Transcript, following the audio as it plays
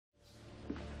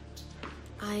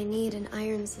I need an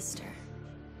Iron Sister.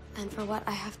 And for what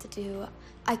I have to do,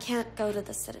 I can't go to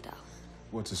the Citadel.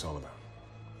 What's this all about?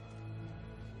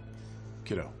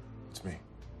 Kiddo, it's me.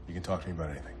 You can talk to me about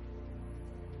anything.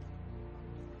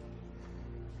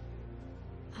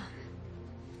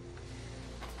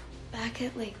 Back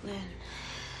at Lakeland,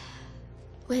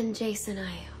 when Jace and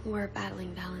I were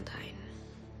battling Valentine,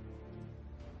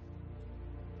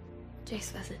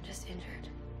 Jace wasn't just injured.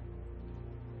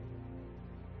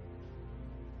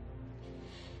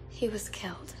 He was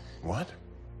killed. What?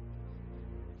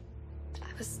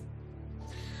 I was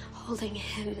holding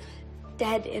him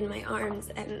dead in my arms,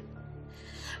 and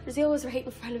Raziel was right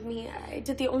in front of me. I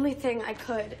did the only thing I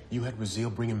could. You had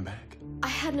Raziel bring him back? I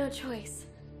had no choice.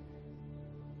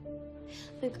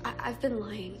 Look, I've been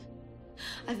lying.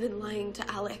 I've been lying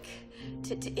to Alec,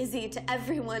 to Izzy, to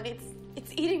everyone.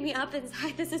 It's eating me up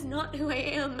inside. This is not who I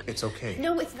am. It's okay.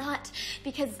 No, it's not.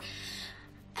 Because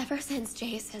ever since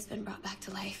Jace has been brought back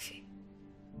to life, he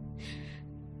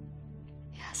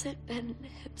hasn't been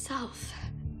himself.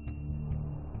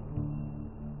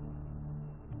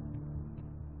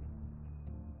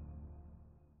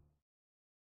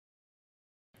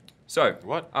 So,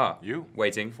 What? you Waiting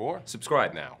waiting for?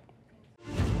 Subscribe Now.